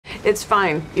It's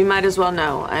fine. You might as well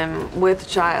know. I'm with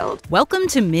child. Welcome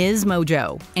to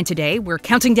MsMojo, and today we're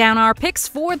counting down our picks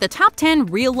for the top 10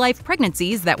 real-life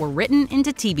pregnancies that were written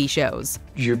into TV shows.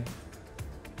 You're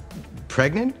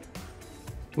pregnant?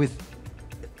 With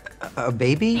a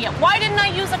baby? Yeah, why didn't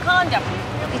I use a condom?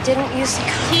 He didn't use the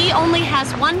condom. He only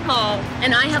has one ball,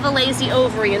 and I have a lazy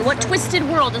ovary. In what twisted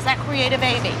world does that create a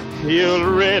baby?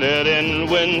 You'll read it in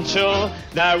Winchell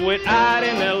that we're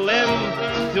adding a limb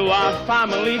to our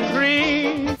family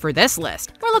tree. For this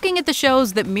list, we're looking at the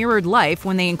shows that mirrored life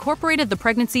when they incorporated the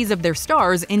pregnancies of their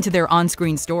stars into their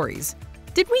on-screen stories.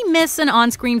 Did we miss an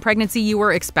on-screen pregnancy you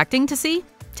were expecting to see?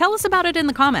 Tell us about it in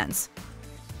the comments.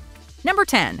 Number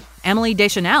 10. Emily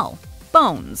Deschanel,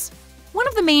 Bones. One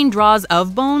of the main draws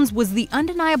of Bones was the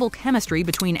undeniable chemistry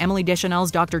between Emily Deschanel's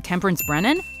Dr. Temperance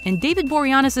Brennan and David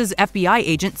Boreanaz's FBI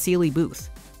agent Celie Booth.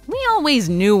 We always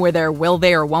knew where their will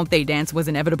they or won't they dance was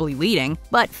inevitably leading,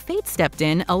 but fate stepped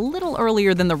in a little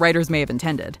earlier than the writers may have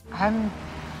intended. I'm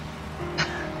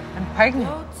pregnant.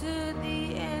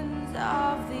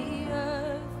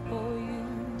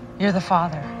 You're the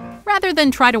father. Rather than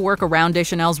try to work around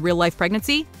Deschanel's real-life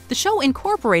pregnancy, the show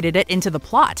incorporated it into the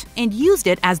plot and used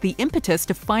it as the impetus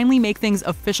to finally make things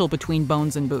official between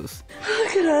Bones and Booth.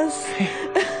 Look at us.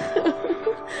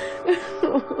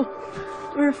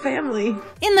 We're a family.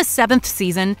 In the 7th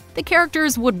season, the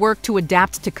characters would work to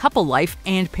adapt to couple life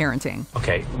and parenting.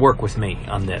 Okay, work with me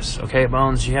on this, okay,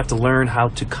 Bones? You have to learn how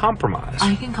to compromise.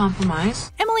 I can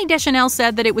compromise. Emily Deschanel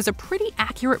said that it was a pretty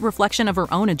accurate reflection of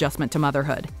her own adjustment to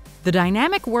motherhood. The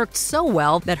dynamic worked so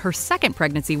well that her second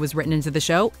pregnancy was written into the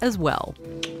show as well.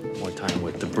 More time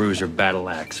with the Bruiser Battle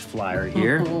Axe Flyer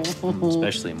here,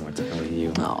 especially more time with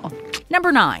you.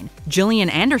 Number 9. Gillian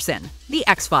Anderson, The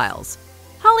X-Files.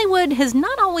 Hollywood has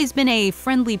not always been a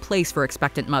friendly place for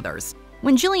expectant mothers.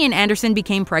 When Gillian Anderson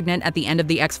became pregnant at the end of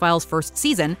The X-Files' first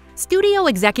season, studio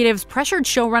executives pressured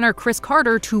showrunner Chris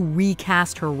Carter to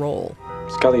recast her role.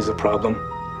 Scully's a problem.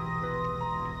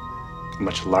 A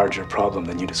much larger problem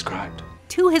than you described.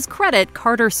 To his credit,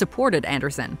 Carter supported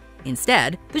Anderson.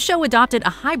 Instead, the show adopted a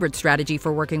hybrid strategy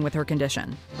for working with her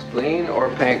condition. Spleen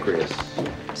or pancreas?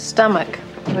 Stomach.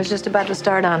 I was just about to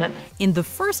start on it. In the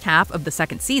first half of the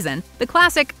second season, the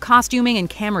classic costuming and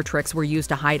camera tricks were used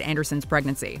to hide Anderson's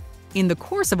pregnancy. In the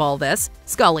course of all this,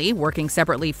 Scully, working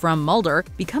separately from Mulder,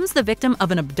 becomes the victim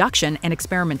of an abduction and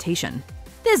experimentation.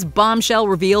 This bombshell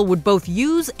reveal would both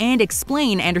use and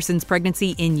explain Anderson's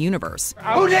pregnancy in-universe.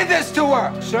 Who did this to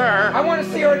her? Sir. I want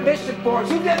to see her admission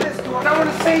forms. Who did this to her? And I want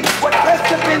to see what has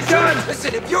to been done.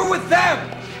 Listen, if you're with them,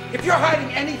 if you're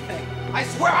hiding anything, I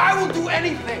swear I will do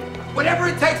anything. Whatever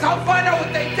it takes, I'll find out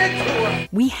what they did to her.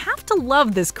 We have to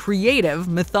love this creative,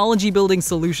 mythology-building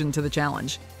solution to the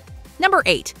challenge. Number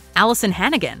 8. Allison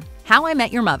Hannigan, How I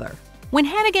Met Your Mother. When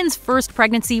Hannigan's first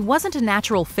pregnancy wasn't a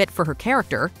natural fit for her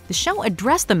character, the show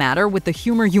addressed the matter with the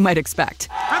humor you might expect.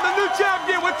 And the new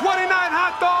champion with 29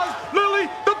 hot dogs, Lily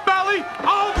the Belly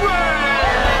Aldridge!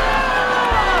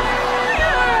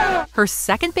 Her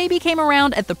second baby came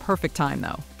around at the perfect time,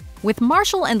 though. With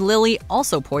Marshall and Lily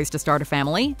also poised to start a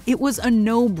family, it was a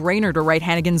no-brainer to write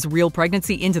Hannigan's real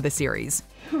pregnancy into the series.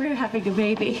 We're having a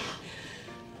baby.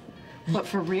 What,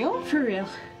 for real? For real.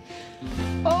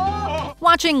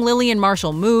 Watching Lily and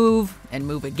Marshall move, and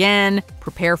move again,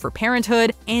 prepare for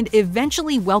parenthood, and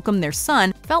eventually welcome their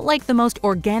son felt like the most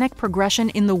organic progression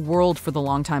in the world for the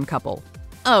longtime couple.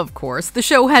 Of course, the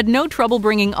show had no trouble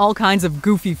bringing all kinds of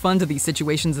goofy fun to these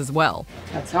situations as well.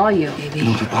 That's all you, baby.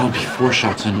 I'll be 4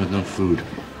 shots in with no food.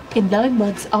 In 9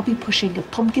 months, I'll be pushing a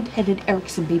pumpkin-headed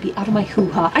Erickson baby out of my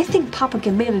hoo-ha. I think Papa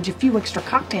can manage a few extra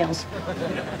cocktails.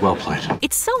 Well played.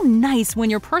 It's so nice when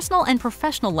your personal and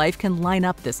professional life can line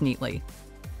up this neatly.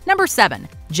 Number 7.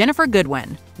 Jennifer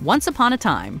Goodwin, Once Upon a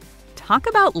Time. Talk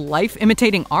about life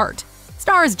imitating art.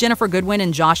 Stars Jennifer Goodwin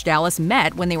and Josh Dallas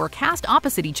met when they were cast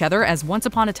opposite each other as Once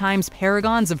Upon a Time's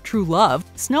paragons of true love,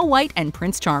 Snow White and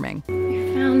Prince Charming.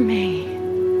 You found me.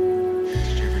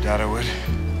 Did you ever doubt I would?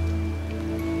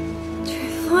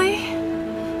 Truthfully,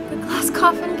 the glass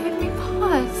coffin gave me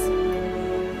pause.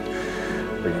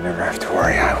 But you never have to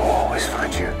worry. I will always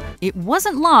find you. It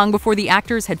wasn't long before the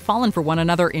actors had fallen for one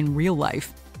another in real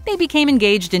life. They became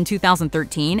engaged in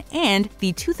 2013, and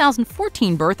the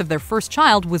 2014 birth of their first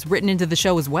child was written into the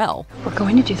show as well. We're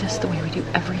going to do this the way we do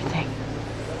everything.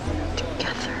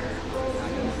 Together.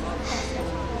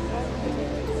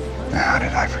 How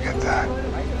did I forget that?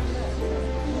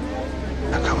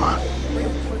 Now come on.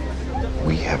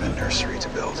 We have a nursery to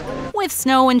build. With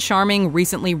Snow and Charming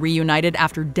recently reunited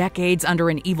after decades under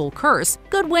an evil curse,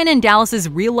 Goodwin and Dallas's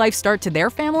real-life start to their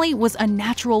family was a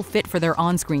natural fit for their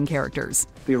on-screen characters.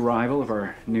 The arrival of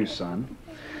our new son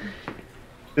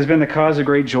has been the cause of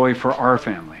great joy for our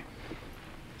family.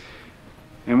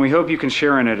 And we hope you can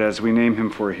share in it as we name him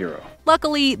for a hero.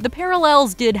 Luckily, the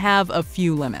parallels did have a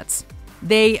few limits.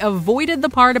 They avoided the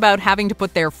part about having to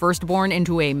put their firstborn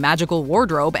into a magical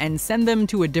wardrobe and send them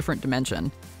to a different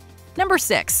dimension. Number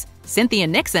 6. Cynthia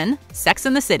Nixon, Sex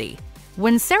and the City.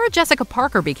 When Sarah Jessica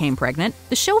Parker became pregnant,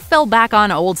 the show fell back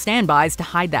on old standbys to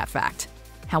hide that fact.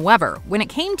 However, when it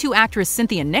came to actress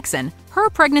Cynthia Nixon, her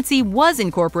pregnancy was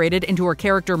incorporated into her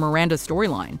character Miranda's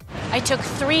storyline. I took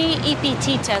 3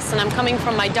 EPT tests and I'm coming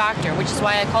from my doctor, which is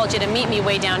why I called you to meet me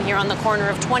way down here on the corner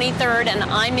of 23rd and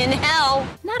I'm in hell.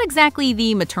 Not exactly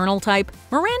the maternal type,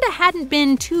 Miranda hadn't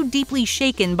been too deeply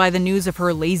shaken by the news of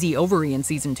her lazy ovary in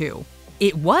season 2.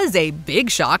 It was a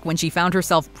big shock when she found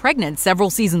herself pregnant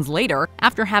several seasons later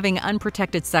after having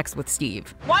unprotected sex with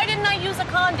Steve. Why didn't I use a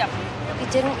condom? We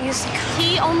didn't use a condom.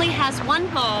 He only has 1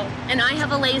 ball, and I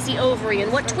have a lazy ovary.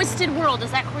 In what twisted world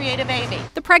does that create a baby?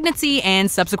 The pregnancy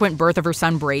and subsequent birth of her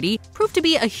son Brady proved to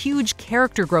be a huge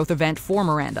character growth event for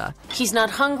Miranda. He's not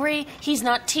hungry, he's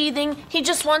not teething, he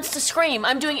just wants to scream.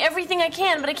 I'm doing everything I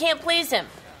can, but I can't please him.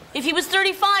 If he was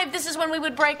 35, this is when we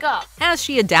would break up. As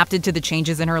she adapted to the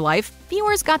changes in her life,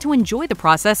 viewers got to enjoy the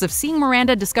process of seeing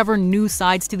Miranda discover new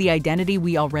sides to the identity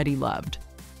we already loved.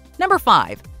 Number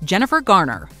 5. Jennifer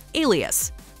Garner,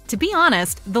 Alias. To be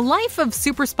honest, the life of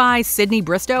super spy Sydney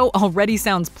Bristow already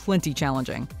sounds plenty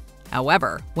challenging.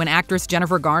 However, when actress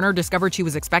Jennifer Garner discovered she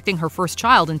was expecting her first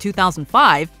child in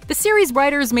 2005, the series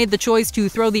writers made the choice to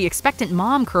throw the expectant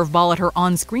mom curveball at her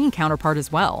on-screen counterpart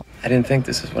as well. I didn't think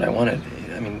this is what I wanted.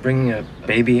 I mean, bringing a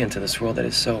baby into this world that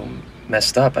is so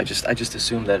messed up, I just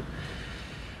assumed that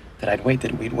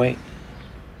we'd wait.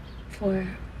 For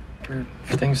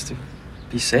things to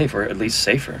be safe, or at least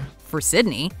safer. For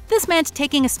Sydney, this meant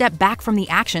taking a step back from the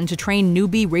action to train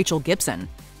newbie Rachel Gibson.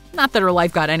 Not that her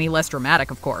life got any less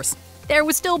dramatic, of course. There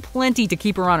was still plenty to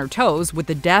keep her on her toes with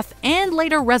the death and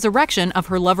later resurrection of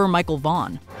her lover Michael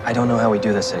Vaughn. I don't know how we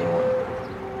do this anymore.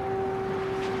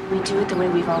 We do it the way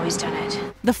we've always done it.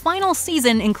 The final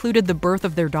season included the birth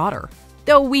of their daughter.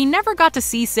 Though we never got to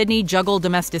see Sydney juggle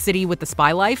domesticity with the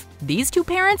spy life, these two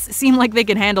parents seem like they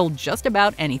could handle just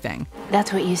about anything.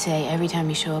 That's what you say every time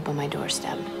you show up on my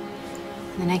doorstep.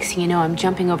 The next thing you know, I'm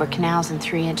jumping over canals in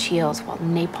 3-inch heels while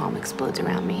napalm explodes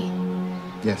around me.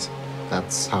 Yes,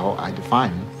 that's how I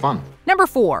define fun. Number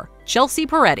 4. Chelsea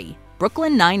Peretti,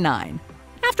 Brooklyn Nine-Nine.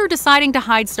 After deciding to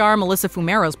hide star Melissa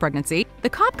Fumero's pregnancy, the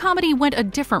cop comedy went a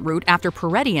different route after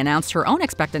Peretti announced her own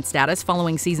expectant status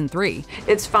following season 3.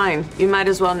 It's fine. You might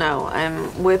as well know.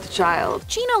 I'm with child.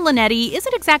 Gina Linetti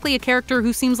isn't exactly a character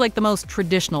who seems like the most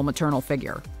traditional maternal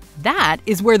figure. That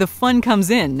is where the fun comes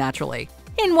in, naturally.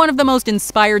 In one of the most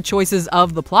inspired choices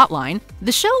of the plotline,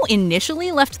 the show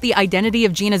initially left the identity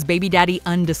of Gina's baby daddy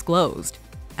undisclosed.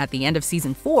 At the end of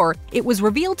season 4, it was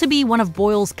revealed to be one of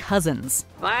Boyle's cousins.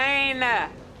 Fine.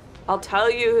 I'll tell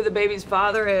you who the baby's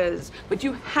father is, but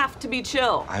you have to be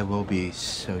chill. I will be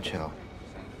so chill.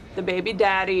 The baby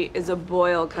daddy is a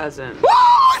Boyle cousin.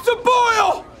 Whoa! It's a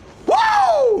Boyle!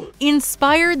 Whoa!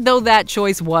 Inspired though that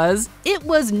choice was, it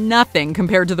was nothing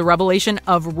compared to the revelation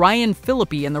of Ryan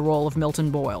Phillippe in the role of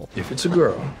Milton Boyle. If it's a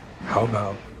girl, how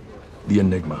about the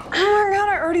Enigma? Oh my god,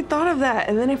 I already thought of that.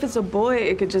 And then if it's a boy,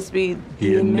 it could just be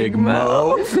the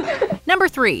Enigma. Number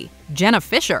 3. Jenna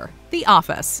Fisher, The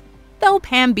Office. Though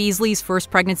Pam Beasley's first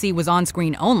pregnancy was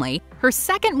on-screen only, her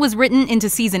second was written into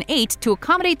season 8 to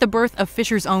accommodate the birth of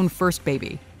Fisher's own first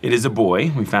baby. It is a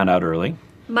boy, we found out early.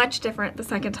 Much different the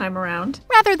second time around.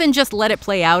 Rather than just let it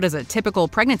play out as a typical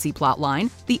pregnancy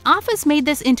plotline, The Office made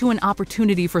this into an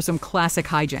opportunity for some classic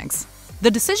hijinks.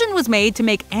 The decision was made to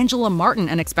make Angela Martin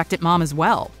an expectant mom as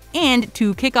well, and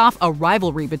to kick off a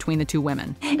rivalry between the two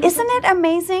women. Isn't it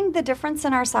amazing the difference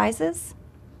in our sizes?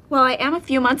 Well, I am a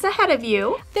few months ahead of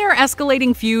you. Their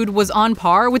escalating feud was on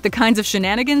par with the kinds of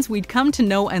shenanigans we'd come to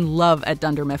know and love at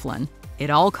Dunder Mifflin. It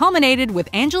all culminated with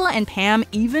Angela and Pam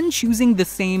even choosing the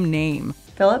same name.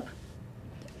 Philip?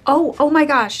 Oh my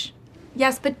gosh.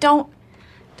 Yes, but don't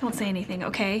say anything,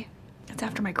 okay? It's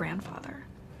after my grandfather.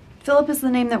 Philip is the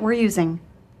name that we're using.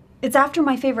 It's after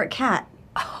my favorite cat.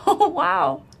 Oh,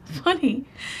 wow. Funny.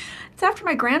 It's after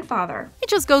my grandfather. It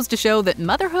just goes to show that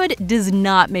motherhood does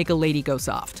not make a lady go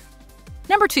soft.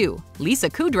 Number 2. Lisa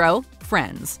Kudrow,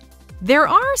 Friends. There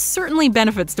are certainly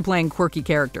benefits to playing quirky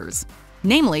characters.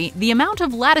 Namely, the amount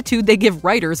of latitude they give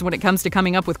writers when it comes to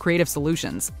coming up with creative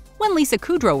solutions. When Lisa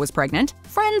Kudrow was pregnant,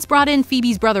 Friends brought in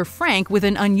Phoebe's brother Frank with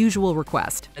an unusual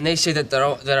request. And they say that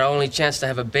our only chance to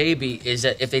have a baby is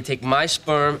that if they take my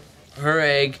sperm, her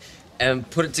egg, and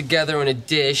put it together in a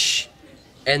dish,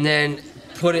 and then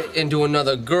put it into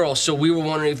another girl, so we were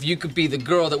wondering if you could be the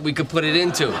girl that we could put it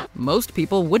into. Most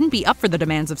people wouldn't be up for the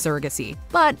demands of surrogacy,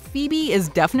 but Phoebe is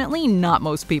definitely not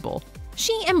most people.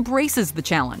 She embraces the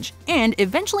challenge and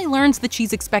eventually learns that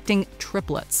she's expecting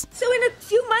triplets. So in a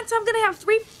few months, I'm gonna have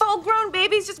 3 full-grown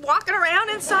babies just walking around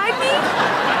inside me?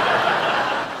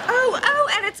 Oh,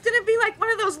 and it's gonna be like one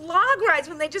of those log rides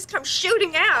when they just come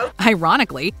shooting out.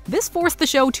 Ironically, this forced the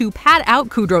show to pad out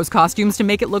Kudrow's costumes to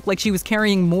make it look like she was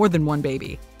carrying more than one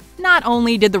baby. Not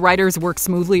only did the writers work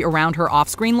smoothly around her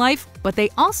off-screen life, but they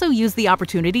also used the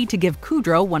opportunity to give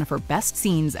Kudrow one of her best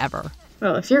scenes ever.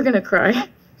 Well, if you're gonna cry.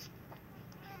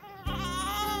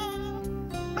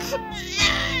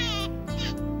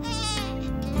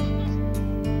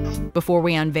 Before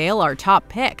we unveil our top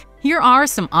pick, here are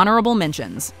some honorable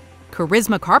mentions.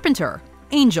 Charisma Carpenter,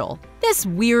 Angel. This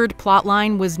weird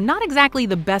plotline was not exactly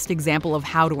the best example of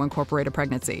how to incorporate a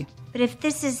pregnancy. But if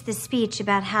this is the speech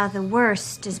about how the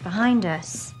worst is behind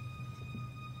us,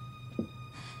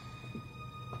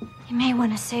 you may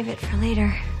want to save it for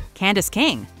later. Candace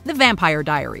King, The Vampire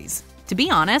Diaries. To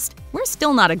be honest, we're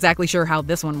still not exactly sure how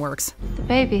this one works. The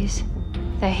babies,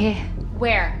 they're here.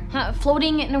 Where?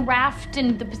 Floating in a raft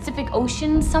in the Pacific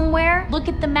Ocean somewhere? Look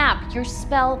at the map. Your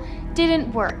spell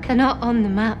didn't work. They're not on the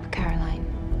map, Caroline.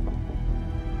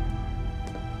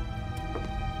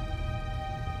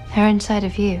 They're inside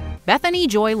of you. Bethany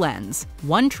Joy Lenz,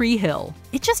 One Tree Hill.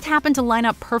 It just happened to line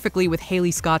up perfectly with Haley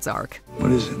Scott's arc.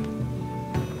 What is it?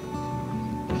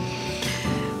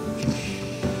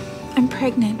 I'm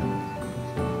pregnant.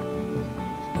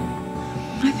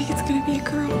 I think it's gonna be a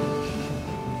girl.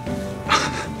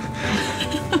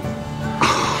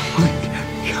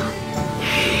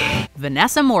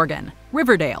 Vanessa Morgan,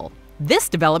 Riverdale. This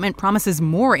development promises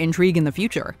more intrigue in the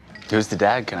future. Who's the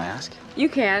dad, can I ask? You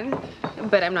can,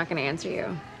 but I'm not gonna answer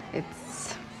you.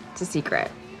 It's a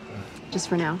secret. Just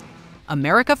for now.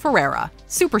 America Ferrera,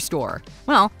 Superstore.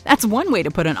 Well, that's one way to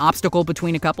put an obstacle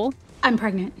between a couple. I'm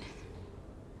pregnant.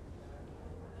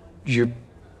 You're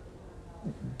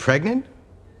pregnant?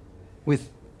 With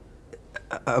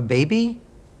a baby?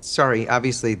 Sorry,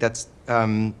 obviously, that's,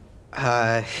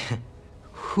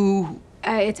 who?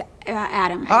 It's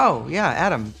Adam. Oh, yeah,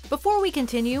 Adam. Before we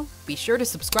continue, be sure to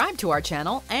subscribe to our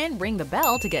channel and ring the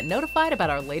bell to get notified about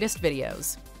our latest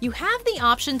videos. You have the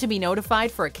option to be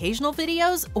notified for occasional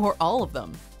videos or all of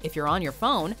them. If you're on your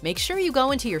phone, make sure you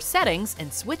go into your settings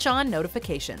and switch on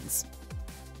notifications.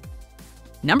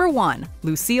 Number 1.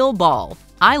 Lucille Ball,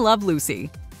 I Love Lucy.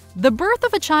 The birth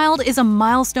of a child is a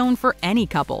milestone for any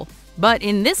couple. But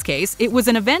in this case, it was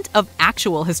an event of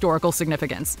actual historical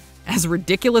significance. As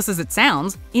ridiculous as it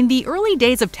sounds, in the early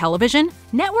days of television,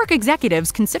 network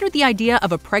executives considered the idea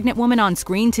of a pregnant woman on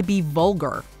screen to be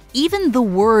vulgar. Even the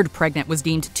word pregnant was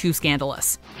deemed too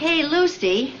scandalous. Hey,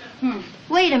 Lucy,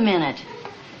 wait a minute.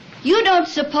 You don't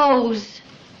suppose...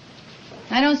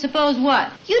 I don't suppose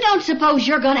what? You don't suppose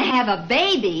you're gonna have a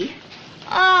baby?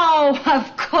 Oh,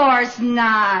 of course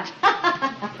not.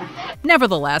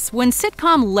 Nevertheless, when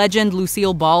sitcom legend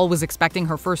Lucille Ball was expecting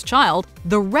her first child,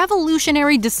 the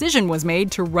revolutionary decision was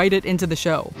made to write it into the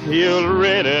show. You'll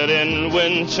read it in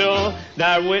Winchell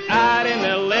that we're adding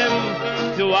a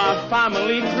limb to our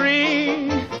family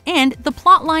tree. And the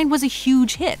plotline was a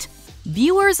huge hit.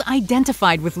 Viewers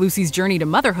identified with Lucy's journey to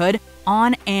motherhood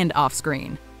on and off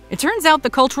screen. It turns out the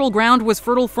cultural ground was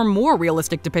fertile for more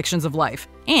realistic depictions of life,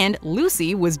 and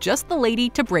Lucy was just the lady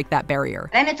to break that barrier.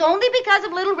 And it's only because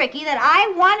of little Ricky that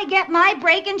I want to get my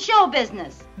break in show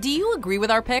business. Do you agree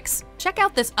with our picks? Check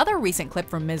out this other recent clip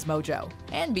from MsMojo.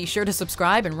 And be sure to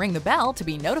subscribe and ring the bell to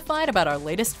be notified about our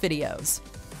latest videos.